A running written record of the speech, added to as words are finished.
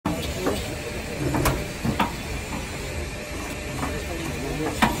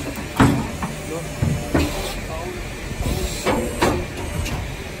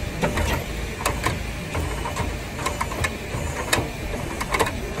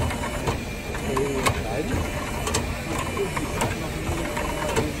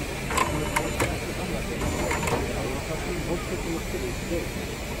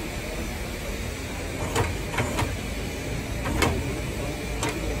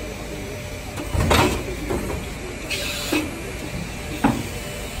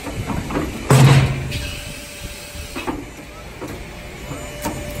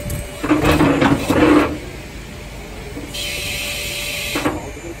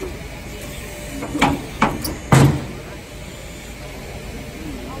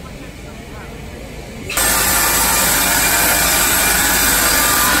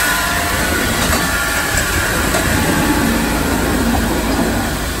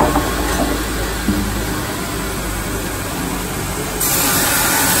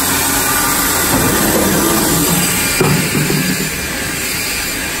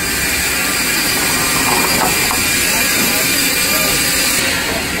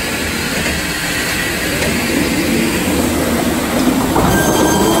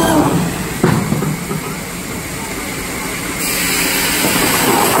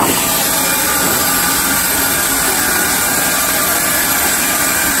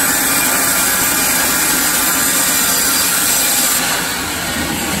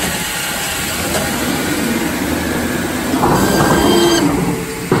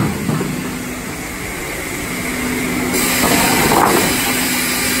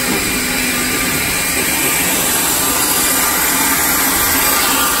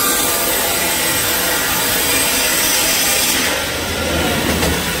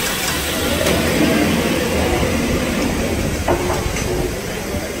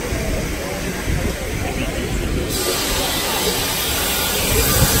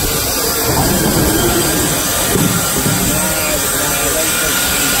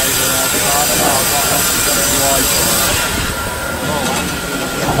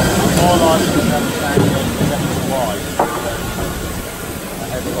more like an understanding of the left and wide. A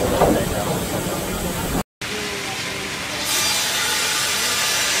heavy one there now.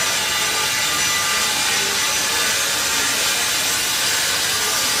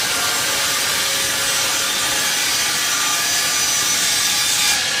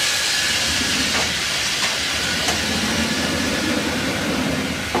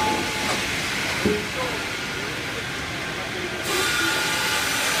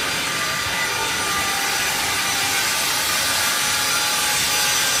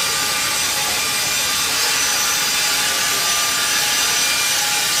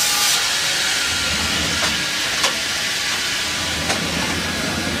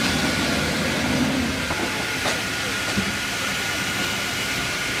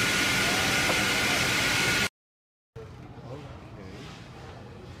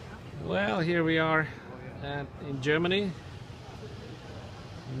 Well, here we are in Germany.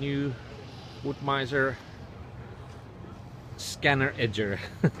 New Wood-Mizer scanner edger.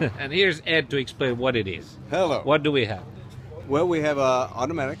 And here's Ed to explain what it is. Hello. What do we have? Well, we have a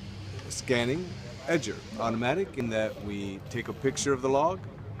automatic scanning edger. Automatic in that we take a picture of the log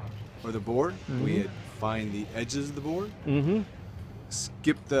or the board. We find the edges of the board.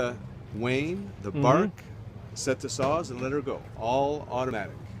 Skip the wane, the bark, set the saws, and let her go. All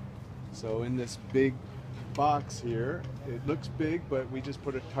automatic. So in this big box here, it looks big, but we just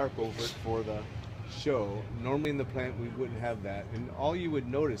put a tarp over it for the show. Normally in the plant we wouldn't have that, and all you would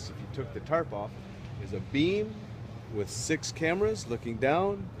notice if you took the tarp off is a beam with 6 cameras looking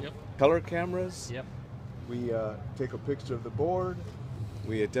down, color cameras. We take a picture of the board,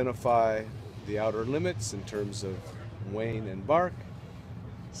 we identify the outer limits in terms of wane and bark,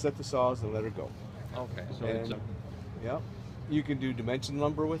 set the saws and let her go. Okay, so and, you can do dimension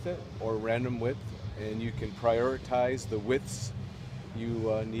lumber with it or random width, and you can prioritize the widths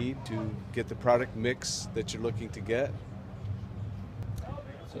you need to get the product mix that you're looking to get.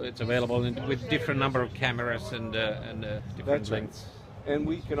 So it's available with different number of cameras and different lengths. Right. And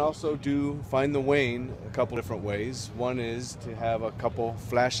we can also find the wane a couple different ways. One is to have a couple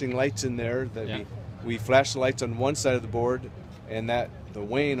flashing lights in there that we flash the lights on one side of the board, and the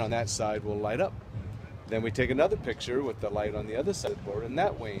wane on that side will light up. Then we take another picture with the light on the other side of the board, and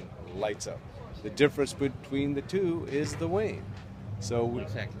that wane lights up. The difference between the two is the wane. So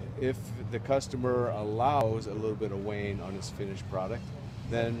if the customer allows a little bit of wane on his finished product,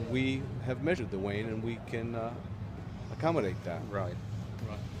 then we have measured the wane and we can accommodate that. Right.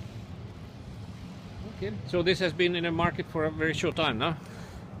 Okay. So this has been in the market for a very short time now?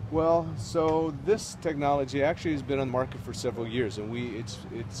 Well, so this technology actually has been on the market for several years, and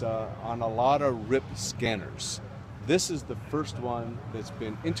it's on a lot of RIP scanners. This is the first one that's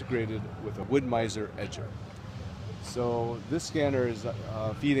been integrated with a Wood-Mizer edger. So this scanner is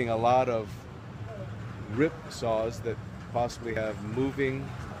feeding a lot of RIP saws that possibly have moving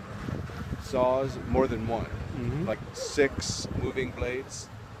saws, more than one, like 6 moving blades.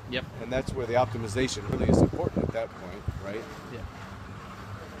 And that's where the optimization really is important at that point, right?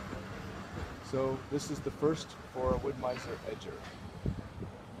 So this is the first for a Wood-Mizer edger.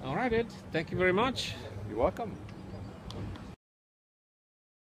 All right, Ed. Thank you very much. You're welcome.